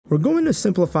We're going to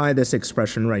simplify this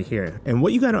expression right here. And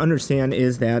what you got to understand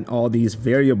is that all these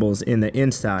variables in the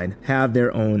inside have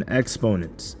their own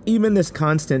exponents. Even this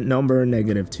constant number,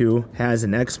 -2, has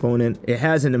an exponent. It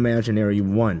has an imaginary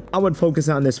 1. I would focus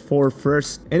on this 4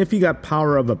 first. And if you got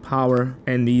power of a power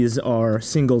and these are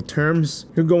single terms,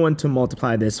 you're going to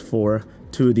multiply this 4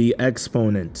 to the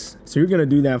exponents. So you're going to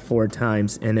do that 4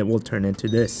 times and it will turn into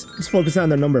this. Let's focus on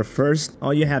the number first.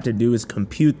 All you have to do is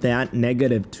compute that,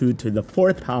 -2 to the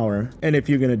 4th power. And if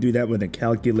you're going to do that with a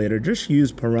calculator, just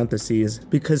use parentheses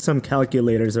because some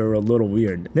calculators are a little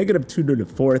weird. -2 to the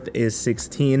 4th is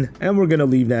 16 and we're going to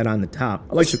leave that on the top.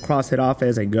 I like to cross it off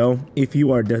as I go. If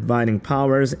you are dividing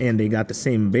powers and they got the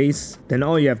same base, then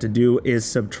all you have to do is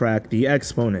subtract the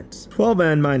exponents.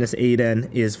 12n minus 8n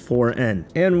is 4n.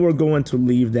 And we're going to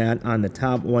leave that on the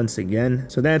top once again.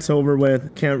 So that's over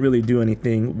with. Can't really do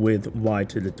anything with y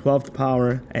to the 12th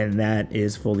power, and that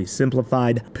is fully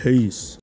simplified. Peace.